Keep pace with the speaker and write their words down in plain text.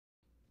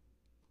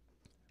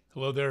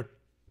Hello there.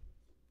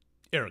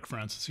 Eric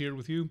Francis here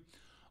with you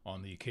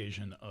on the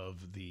occasion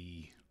of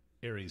the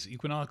Aries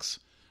Equinox,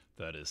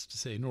 that is to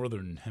say,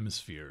 Northern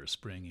Hemisphere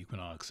spring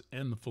equinox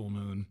and the full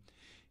moon,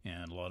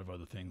 and a lot of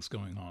other things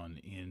going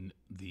on in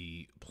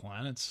the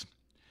planets.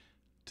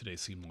 Today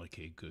seemed like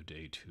a good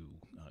day to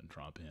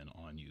drop in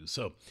on you.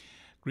 So,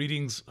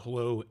 greetings,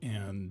 hello,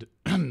 and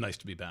nice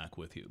to be back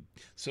with you.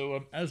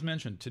 So, as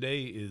mentioned,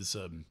 today is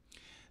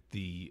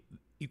the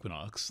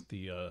equinox,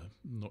 the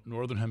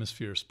northern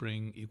hemisphere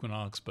spring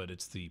equinox, but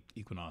it's the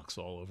equinox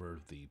all over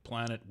the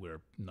planet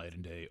where night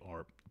and day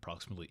are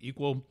approximately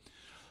equal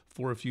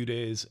for a few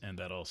days, and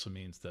that also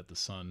means that the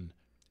sun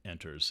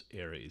enters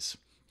Aries.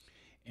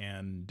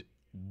 And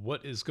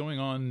what is going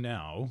on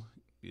now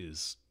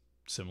is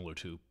similar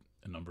to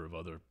a number of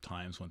other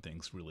times when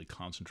things really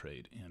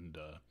concentrate and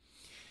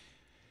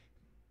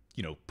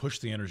push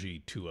the energy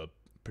to a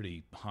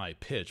pretty high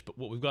pitch. But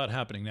what we've got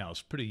happening now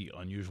is pretty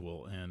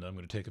unusual, and I'm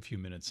going to take a few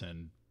minutes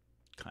and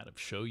kind of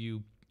show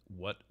you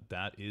what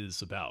that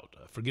is about.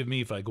 Forgive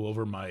me if I go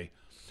over my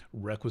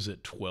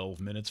requisite 12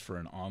 minutes for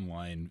an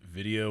online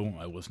video.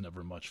 I was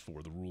never much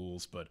for the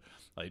rules, but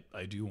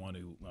I do want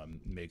to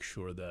make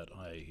sure that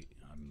I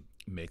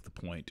make the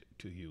point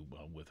to you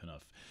with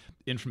enough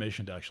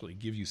information to actually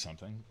give you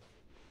something.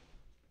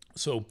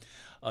 So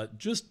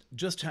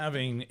just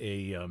having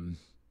a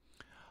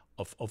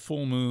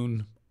full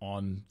moon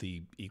on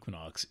the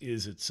equinox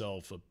is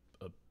itself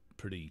a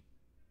pretty,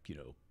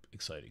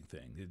 exciting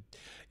thing.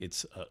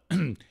 It's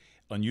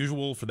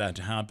unusual for that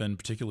to happen,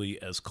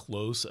 particularly as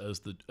close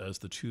as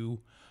the two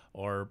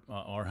are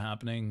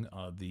happening.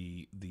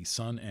 The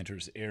sun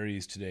enters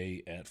Aries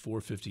today at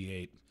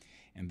 4:58,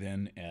 and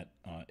then at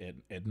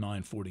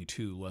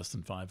 9:42, less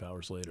than 5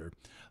 hours later,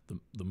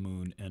 the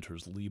moon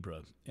enters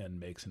Libra and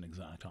makes an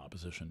exact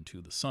opposition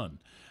to the sun,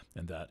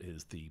 and that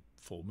is the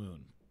full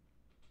moon.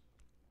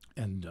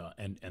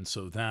 And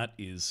so that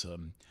is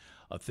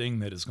a thing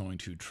that is going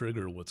to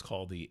trigger what's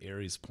called the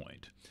Aries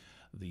point.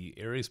 The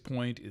Aries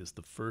point is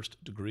the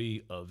first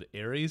degree of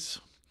Aries.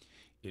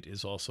 It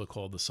is also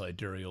called the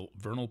sidereal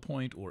vernal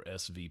point, or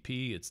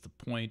SVP. It's the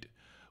point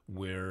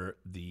where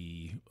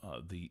the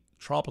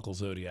tropical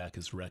zodiac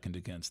is reckoned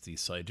against the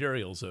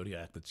sidereal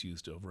zodiac that's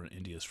used over in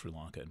India, Sri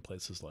Lanka, and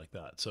places like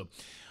that. So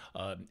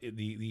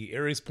the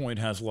Aries point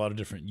has a lot of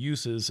different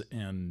uses,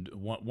 and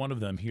one of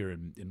them here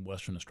in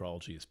Western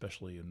astrology,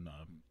 especially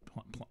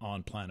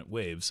on planet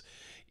waves,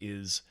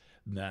 is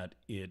that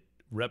it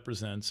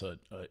represents a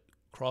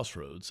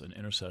crossroads, an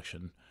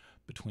intersection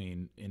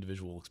between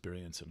individual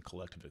experience and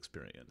collective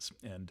experience.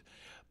 And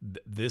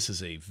this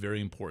is a very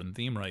important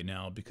theme right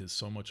now, because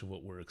so much of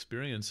what we're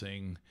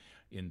experiencing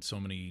in so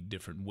many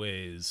different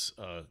ways,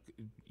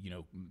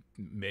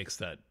 makes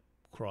that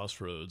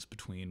crossroads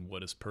between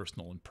what is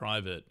personal and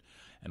private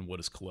and what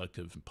is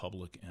collective and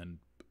public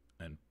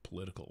and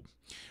political.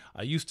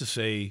 I used to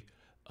say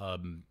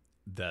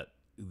that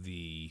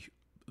the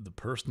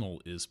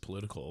personal is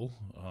political.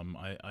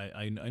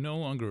 I no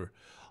longer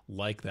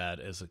like that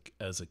as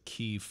a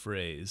key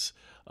phrase.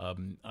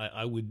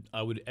 I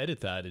would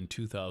edit that in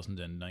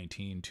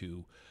 2019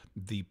 to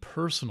the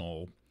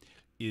personal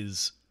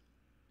is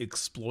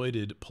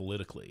exploited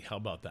politically. How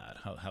about that?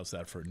 How's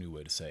that for a new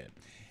way to say it?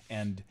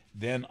 And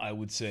then I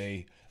would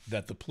say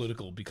that the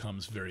political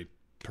becomes very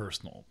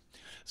personal.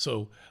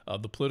 So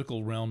the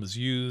political realm is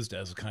used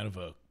as a kind of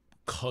a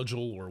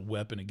cudgel or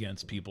weapon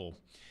against people,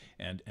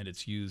 and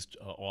it's used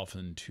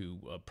often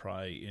to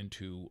pry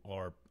into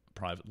our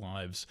private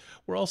lives.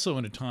 We're also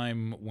in a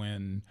time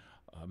when,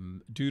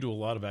 due to a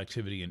lot of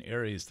activity in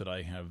Aries that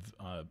I have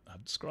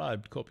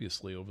described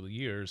copiously over the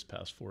years,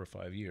 past 4 or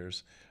 5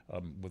 years,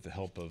 with the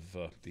help of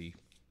the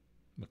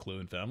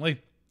McLuhan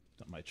family.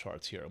 Got my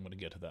charts here. I'm going to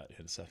get to that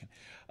in a second.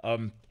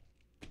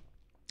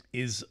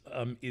 Is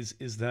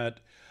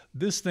that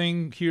this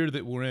thing here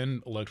that we're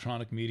in,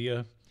 electronic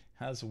media,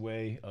 has a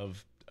way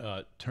of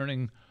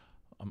turning.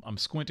 I'm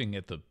squinting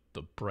at the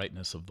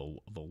brightness of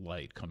the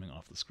light coming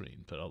off the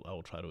screen, but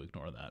I'll try to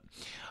ignore that.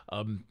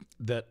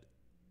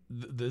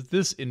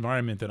 This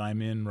environment that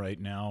I'm in right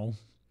now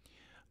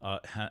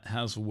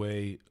has a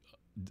way,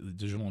 the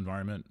digital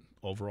environment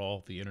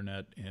overall, the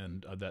internet,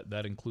 and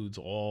that includes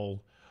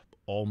all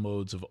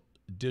modes of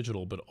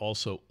digital, but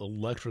also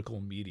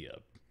electrical media,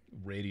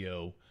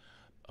 radio,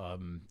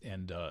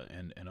 and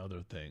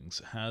other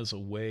things, has a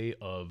way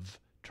of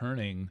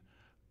turning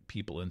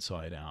people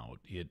inside out.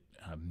 It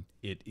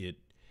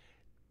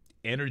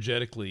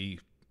energetically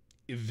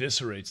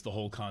eviscerates the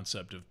whole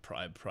concept of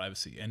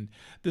privacy. And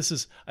this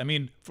is,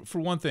 for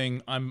one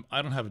thing,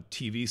 I don't have a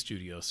TV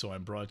studio, so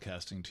I'm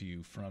broadcasting to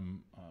you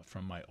from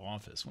my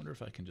office. Wonder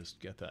if I can just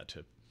get that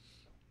to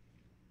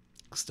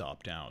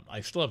stop down.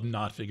 I still have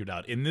not figured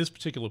out, in this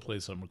particular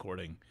place I'm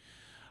recording,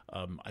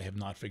 I have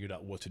not figured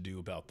out what to do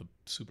about the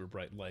super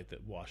bright light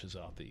that washes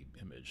out the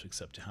image,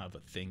 except to have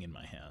a thing in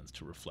my hands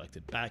to reflect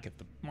it back at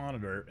the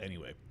monitor.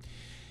 Anyway,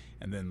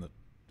 and then the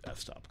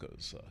f-stop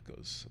goes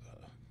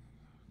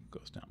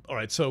down. All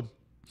right, so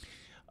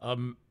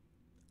I'm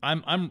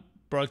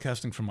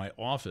broadcasting from my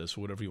office,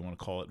 or whatever you want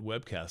to call it,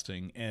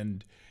 webcasting,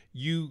 and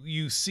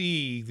you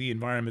see the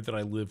environment that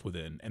I live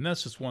within. And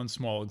that's just one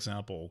small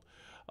example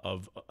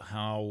of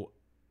how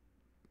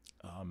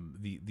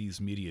these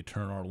media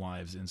turn our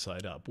lives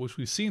inside out, which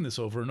we've seen this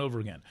over and over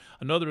again.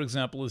 Another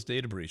example is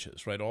data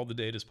breaches, right? All the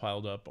data is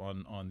piled up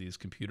on these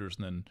computers,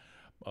 and then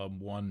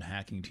one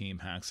hacking team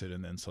hacks it,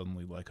 and then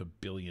suddenly like a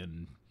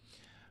billion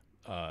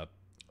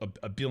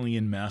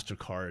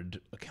MasterCard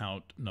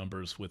account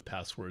numbers with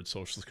passwords,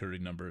 social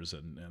security numbers,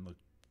 and the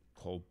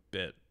whole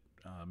bit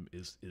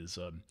is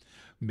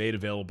made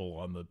available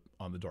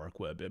on the dark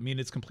web. I mean,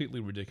 it's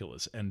completely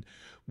ridiculous, and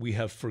we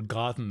have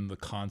forgotten the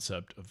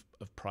concept of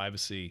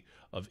privacy,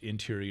 of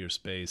interior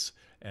space,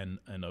 and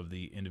of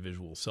the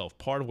individual self.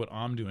 Part of what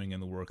I'm doing in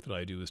the work that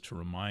I do is to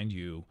remind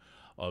you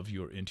of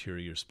your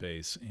interior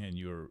space and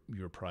your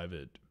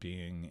private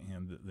being,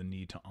 and the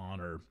need to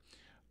honor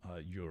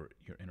your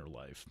inner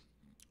life.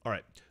 All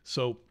right,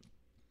 so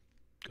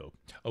go.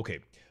 Okay,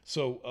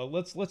 so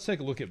let's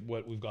take a look at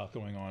what we've got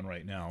going on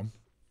right now,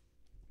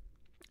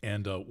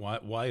 and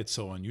why it's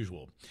so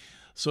unusual.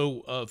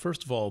 So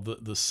first of all,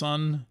 the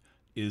sun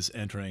is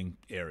entering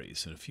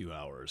Aries in a few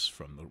hours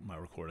from my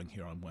recording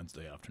here on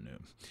Wednesday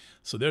afternoon.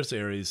 So there's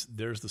Aries,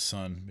 there's the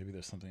sun. Maybe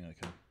there's something I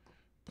can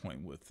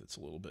point with that's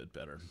a little bit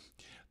better.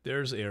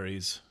 There's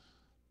Aries,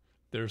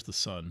 there's the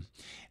sun.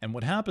 And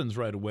what happens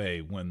right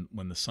away when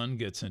the sun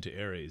gets into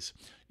Aries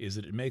is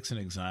that it makes an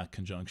exact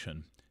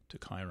conjunction to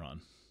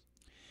Chiron.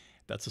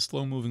 That's a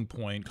slow-moving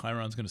point.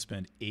 Chiron's going to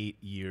spend 8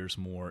 years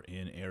more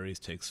in Aries.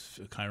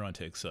 Chiron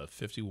takes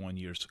 51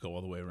 years to go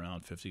all the way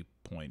around,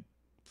 50.4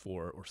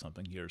 or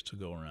something years to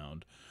go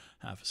around,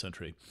 half a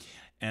century.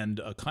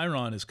 And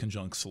Chiron is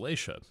conjunct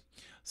Salacia.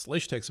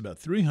 Salacia takes about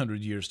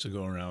 300 years to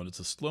go around. It's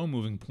a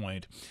slow-moving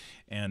point.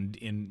 And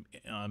in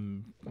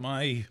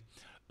my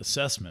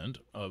assessment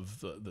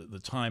of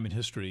the time in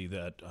history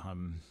that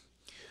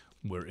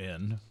we're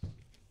in,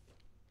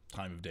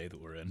 time of day that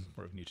we're in,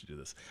 where we need to do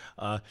this,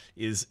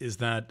 is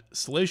that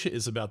Salacia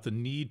is about the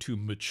need to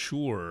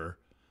mature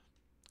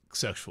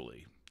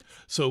sexually.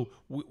 So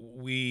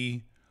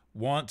we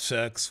want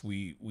sex.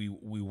 We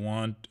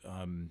want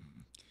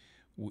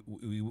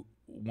we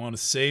want a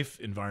safe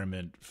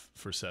environment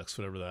for sex,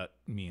 whatever that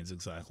means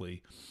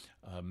exactly.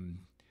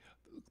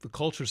 The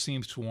culture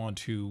seems to want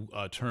to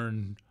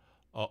turn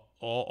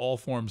all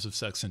forms of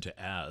sex into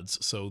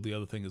ads. So the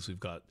other thing is we've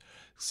got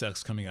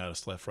sex coming at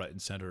us left, right,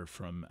 and center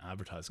from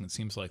advertising. It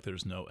seems like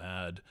there's no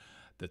ad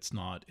that's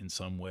not in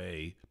some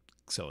way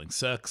selling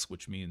sex,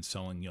 which means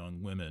selling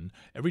young women.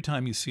 Every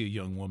time you see a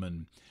young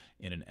woman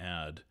in an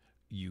ad,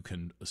 you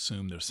can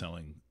assume they're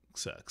selling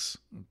sex,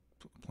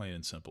 plain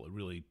and simple. It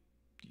really,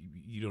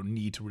 you don't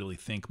need to really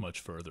think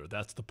much further.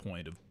 That's the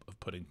point of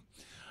putting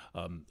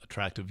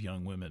attractive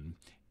young women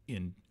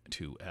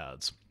into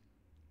ads.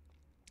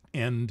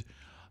 And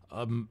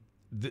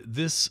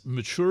this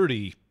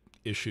maturity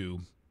issue,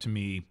 to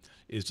me,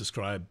 is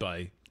described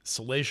by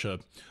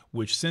Salacia,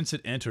 which since it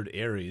entered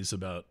Aries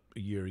about a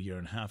year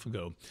and a half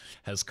ago,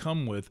 has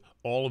come with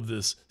all of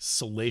this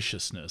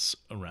salaciousness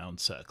around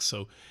sex.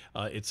 So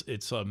it's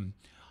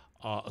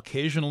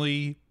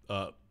occasionally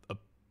a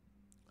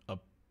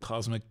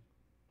cosmic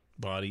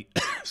body,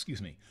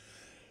 excuse me,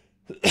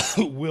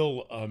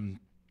 will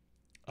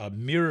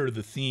mirror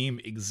the theme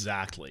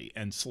exactly,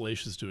 and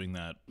Salacia is doing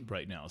that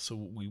right now. So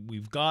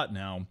we've got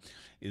now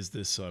is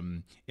this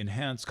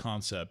enhanced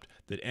concept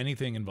that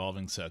anything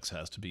involving sex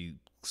has to be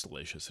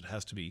salacious. It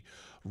has to be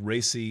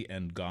racy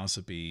and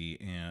gossipy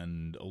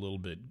and a little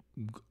bit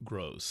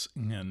gross.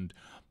 And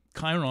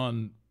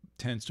Chiron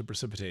tends to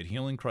precipitate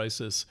healing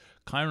crisis.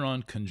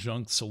 Chiron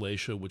conjunct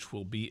Salacia, which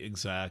will be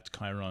exact.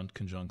 Chiron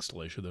conjunct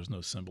Salacia. There's no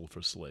symbol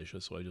for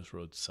Salacia, so I just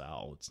wrote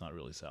Sal. It's not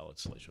really Sal,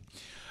 it's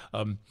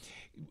Salacia.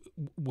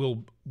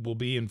 Will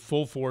be in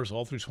full force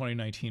all through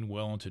 2019,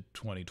 well into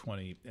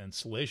 2020, and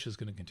Salacia is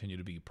going to continue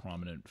to be a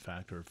prominent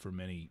factor for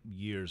many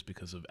years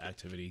because of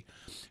activity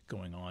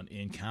going on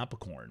in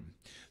Capricorn.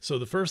 So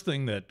the first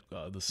thing that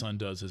the sun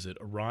does is it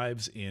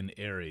arrives in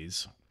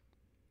Aries,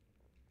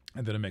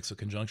 and then it makes a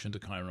conjunction to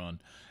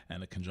Chiron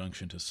and a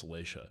conjunction to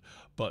Salacia.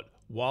 But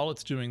while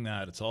it's doing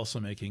that, it's also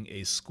making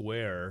a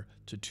square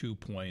to 2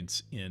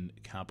 points in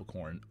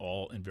Capricorn,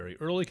 all in very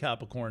early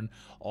Capricorn,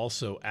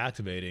 also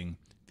activating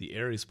the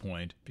Aries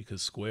point,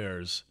 because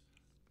squares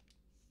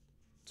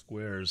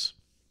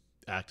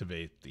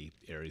activate the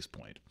Aries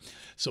point.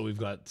 So we've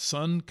got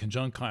Sun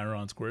conjunct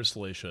Chiron, square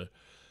Salacia,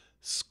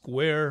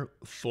 square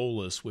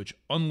Pholus, which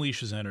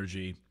unleashes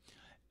energy,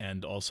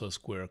 and also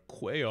square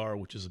Quayar,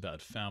 which is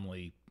about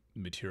family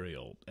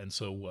material. And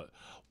so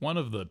one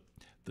of the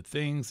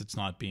things that's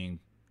not being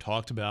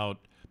talked about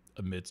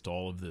amidst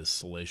all of this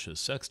salacious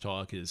sex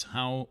talk is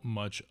how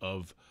much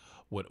of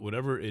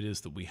whatever it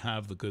is that we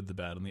have, the good, the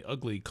bad, and the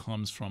ugly,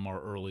 comes from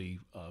our early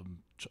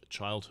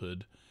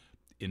childhood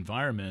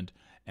environment,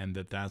 and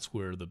that's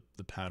where the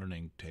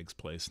patterning takes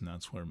place, and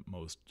that's where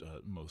most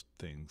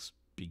things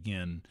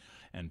begin,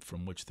 and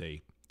from which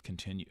they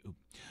continue.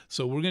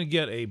 So we're going to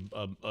get a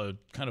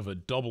kind of a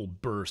double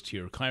burst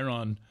here.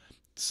 Chiron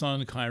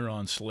Sun,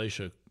 Chiron,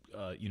 Salacia,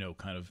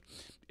 kind of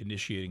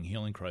initiating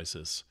healing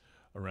crisis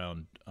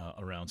around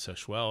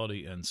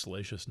sexuality and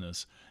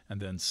salaciousness,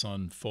 and then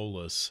Sun,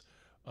 Pholus,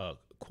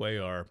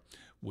 Quayar,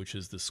 which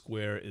is the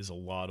square, is a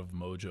lot of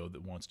mojo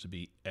that wants to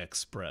be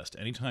expressed.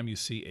 Anytime you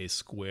see a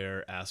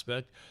square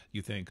aspect,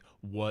 you think,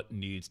 what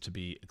needs to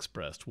be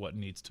expressed? What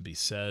needs to be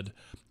said?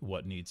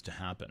 What needs to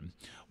happen?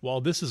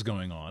 While this is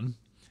going on,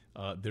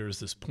 there is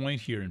this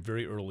point here in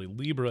very early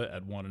Libra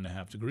at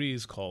 1.5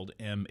 degrees called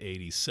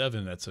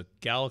M87. That's a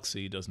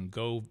galaxy. It doesn't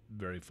go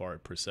very far.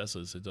 It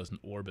precesses. It doesn't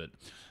orbit.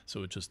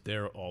 So it's just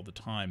there all the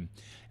time.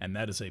 And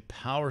that is a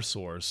power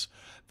source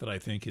that I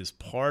think is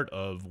part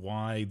of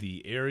why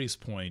the Aries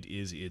point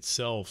is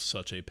itself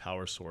such a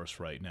power source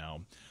right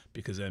now,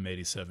 because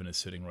M87 is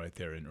sitting right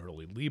there in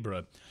early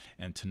Libra.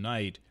 And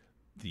tonight,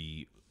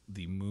 the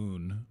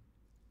moon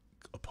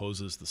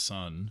opposes the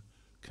sun,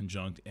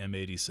 conjunct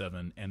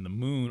M87, and the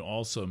moon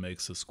also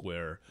makes a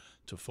square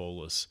to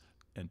Pholus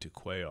and to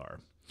Quayar.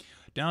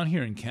 Down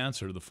here in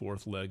Cancer, the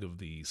fourth leg of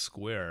the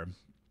square,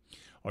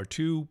 are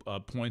two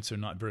points that are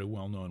not very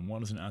well known.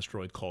 One is an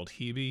asteroid called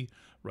Hebe,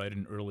 right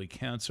in early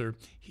Cancer.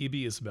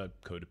 Hebe is about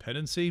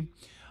codependency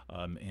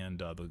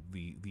and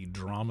the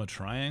drama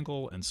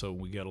triangle, and so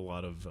we get a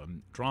lot of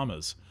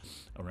dramas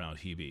around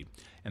Hebe.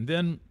 And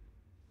then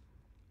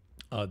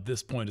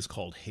this point is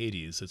called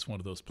Hades. It's one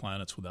of those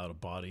planets without a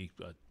body,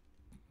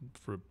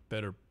 for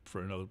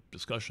another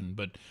discussion,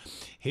 but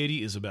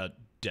Hades is about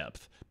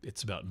depth.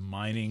 It's about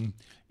mining.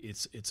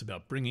 It's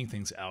about bringing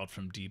things out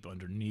from deep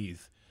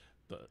underneath,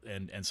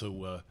 and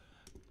so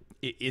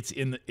it's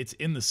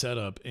in the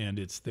setup, and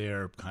it's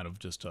there, kind of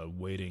just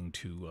waiting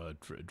to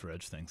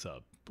dredge things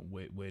up,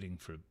 waiting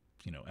for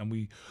and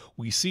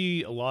we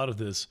see a lot of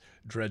this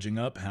dredging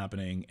up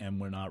happening, and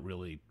we're not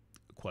really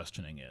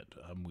questioning it.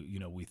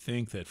 We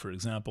think that, for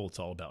example, it's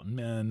all about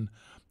men,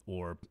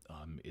 or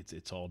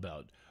it's all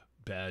about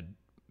bad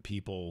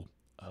people,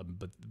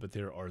 but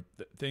there are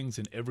things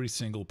in every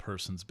single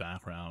person's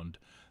background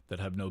that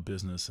have no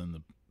business in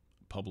the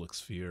public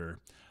sphere,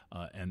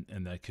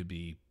 and that could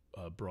be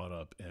brought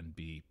up and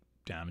be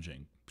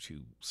damaging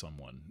to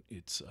someone.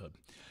 It's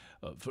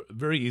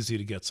very easy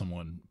to get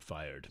someone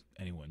fired.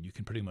 Anyone. You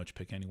can pretty much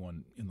pick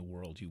anyone in the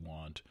world you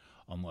want,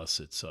 unless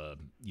it's a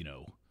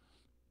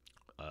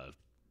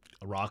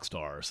rock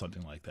star or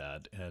something like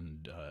that,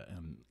 and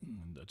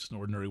just an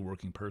ordinary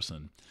working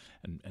person,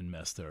 and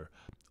mess their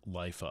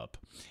life up.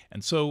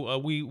 And so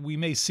we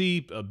may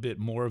see a bit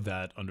more of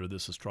that under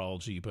this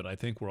astrology, but I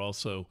think we're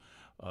also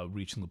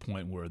reaching the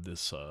point where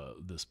this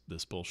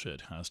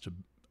bullshit has to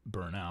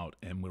burn out,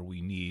 and where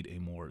we need a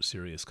more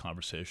serious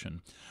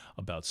conversation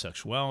about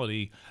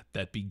sexuality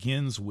that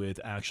begins with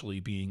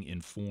actually being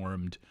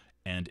informed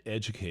and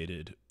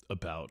educated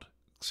about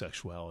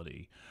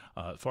sexuality.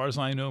 As far as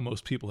I know,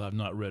 most people have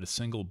not read a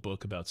single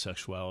book about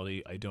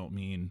sexuality. I don't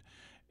mean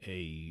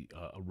a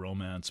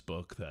romance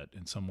book that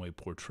in some way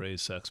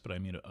portrays sex, but I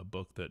mean a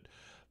book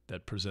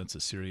that presents a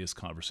serious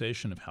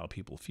conversation of how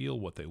people feel,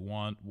 what they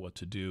want, what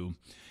to do.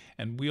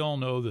 And we all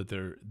know that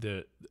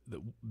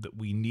that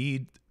we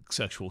need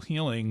sexual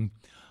healing,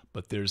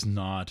 but there's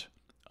not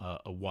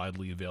a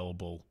widely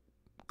available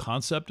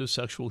concept of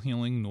sexual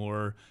healing,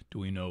 nor do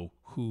we know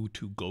who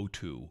to go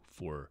to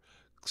for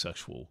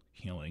sexual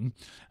healing.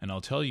 And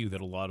I'll tell you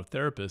that a lot of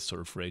therapists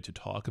are afraid to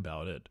talk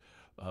about it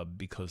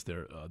because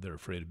they're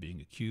afraid of being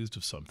accused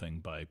of something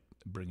by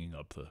bringing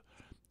up the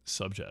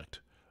subject.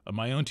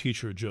 My own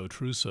teacher, Joe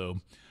Trusso,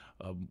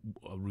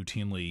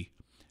 routinely,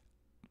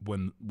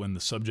 when the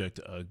subject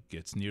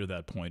gets near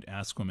that point,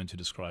 asks women to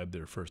describe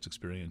their first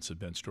experience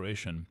of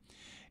menstruation,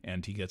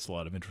 and he gets a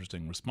lot of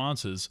interesting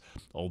responses.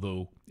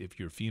 Although, if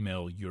you're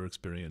female, your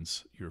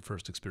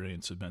first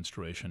experience of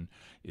menstruation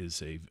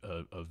is a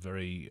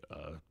very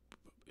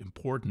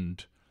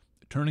important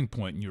turning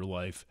point in your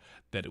life,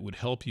 that it would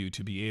help you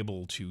to be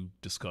able to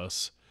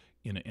discuss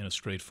in a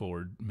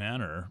straightforward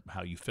manner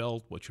how you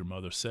felt, what your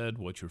mother said,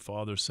 what your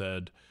father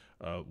said,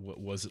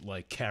 what was it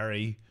like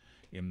Carrie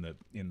in the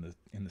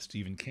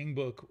Stephen King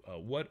book,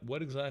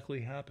 what exactly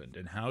happened,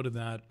 and how did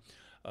that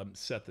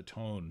set the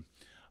tone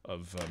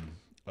of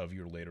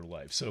your later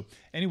life. So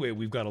anyway,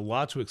 we've got a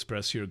lot to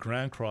express here.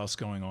 Grand Cross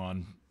going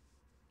on,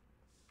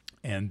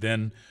 and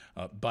then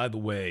by the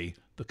way,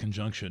 the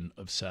conjunction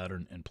of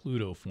Saturn and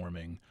Pluto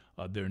forming.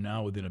 They're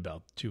now within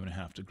about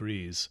 2.5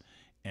 degrees.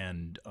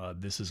 And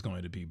this is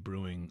going to be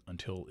brewing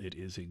until it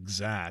is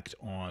exact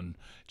on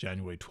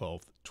January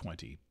 12th,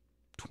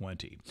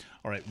 2020.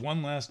 All right,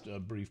 one last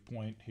brief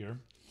point here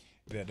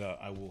that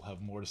I will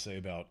have more to say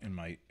about in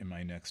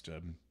my next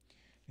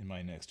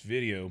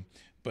video.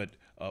 But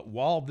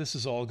while this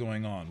is all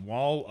going on,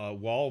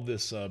 while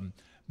this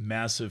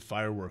massive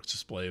fireworks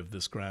display of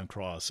this Grand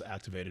Cross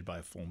activated by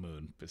a full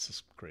moon, this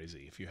is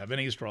crazy. If you have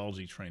any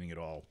astrology training at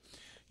all,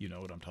 you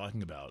know what I'm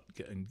talking about.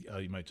 And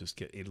you might just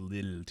get a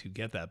little to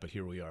get that, but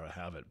here we are, I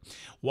have it.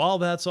 While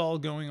that's all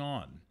going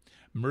on,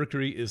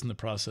 Mercury is in the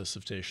process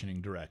of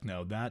stationing direct.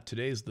 Now,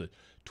 today's the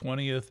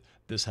 20th.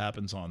 This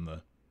happens on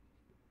the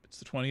It's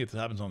the 20th. It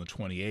happens on the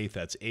 28th.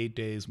 That's 8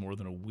 days, more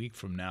than a week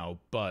from now.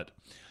 But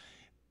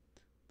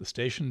the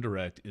station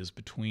direct is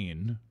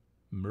between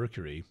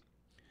Mercury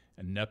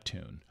and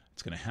Neptune.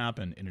 It's going to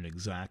happen in an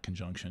exact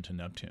conjunction to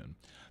Neptune.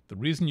 The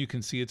reason you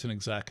can see it's an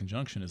exact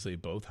conjunction is they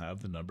both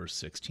have the number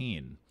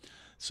 16.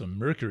 So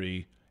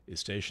Mercury is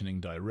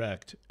stationing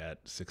direct at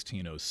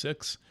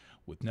 1606,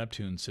 with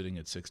Neptune sitting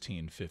at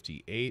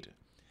 1658,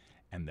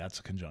 and that's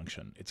a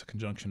conjunction. It's a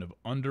conjunction of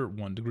under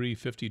 1 degree,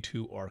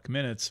 52 arc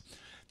minutes.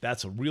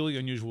 That's a really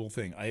unusual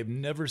thing. I have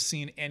never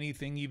seen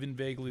anything even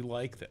vaguely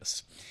like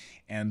this.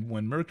 And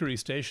when Mercury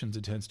stations,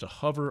 it tends to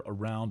hover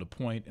around a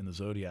point in the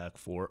zodiac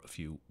for a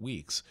few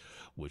weeks,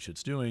 which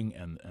it's doing,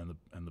 and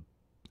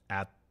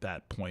at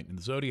that point in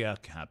the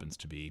zodiac happens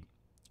to be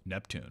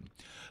Neptune.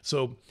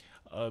 So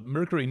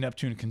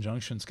Mercury-Neptune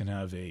conjunctions can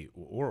have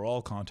or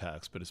all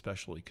contacts, but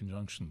especially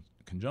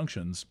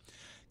conjunctions,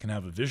 can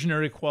have a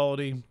visionary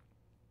quality,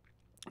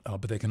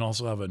 but they can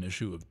also have an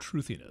issue of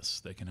truthiness.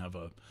 They can have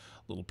a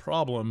little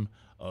problem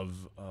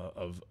of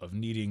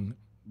needing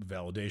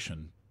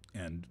validation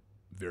and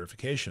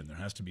verification. There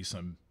has to be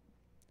some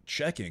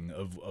checking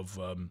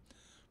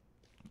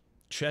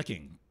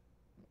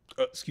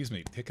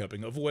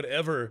hiccuping of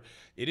whatever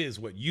it is,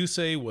 what you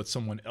say, what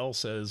someone else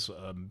says,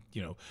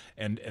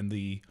 and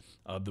the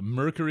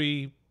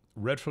Mercury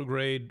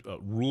retrograde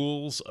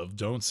rules of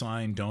don't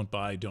sign, don't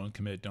buy, don't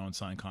commit, don't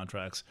sign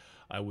contracts.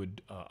 I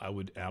would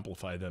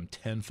amplify them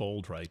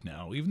tenfold right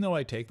now. Even though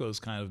I take those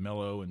kind of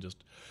mellow and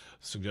just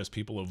suggest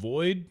people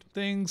avoid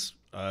things,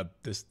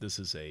 this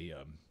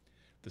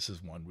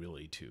is one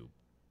really to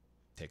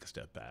take a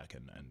step back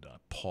and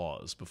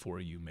pause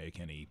before you make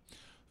any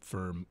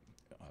firm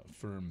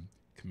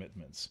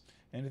commitments.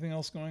 Anything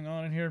else going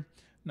on in here?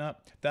 No,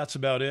 that's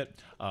about it.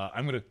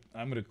 I'm gonna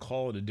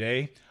call it a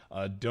day.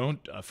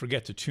 Don't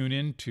forget to tune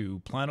in to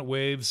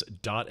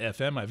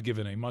planetwaves.fm. I've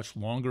given a much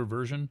longer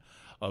version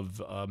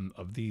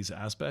of these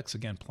aspects.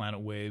 Again,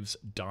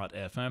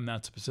 planetwaves.fm.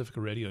 That's a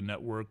Pacifica Radio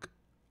Network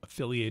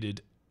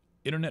affiliated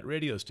internet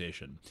radio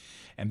station.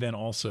 And then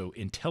also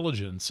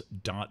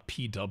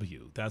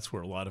intelligence.pw. That's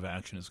where a lot of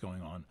action is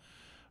going on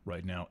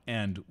right now,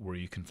 and where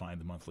you can find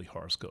the monthly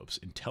horoscopes,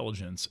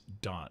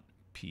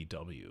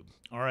 intelligence.pw.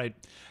 All right.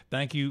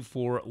 Thank you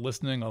for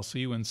listening. I'll see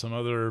you in some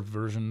other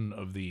version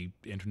of the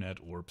internet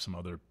or some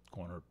other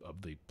corner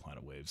of the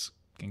Planet Waves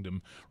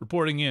kingdom,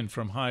 reporting in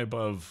from high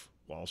above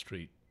Wall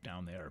Street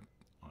down there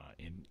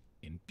in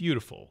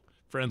beautiful,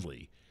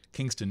 friendly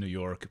Kingston, New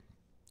York.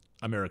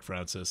 I'm Eric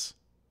Francis,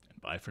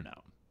 and bye for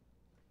now.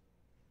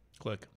 Click.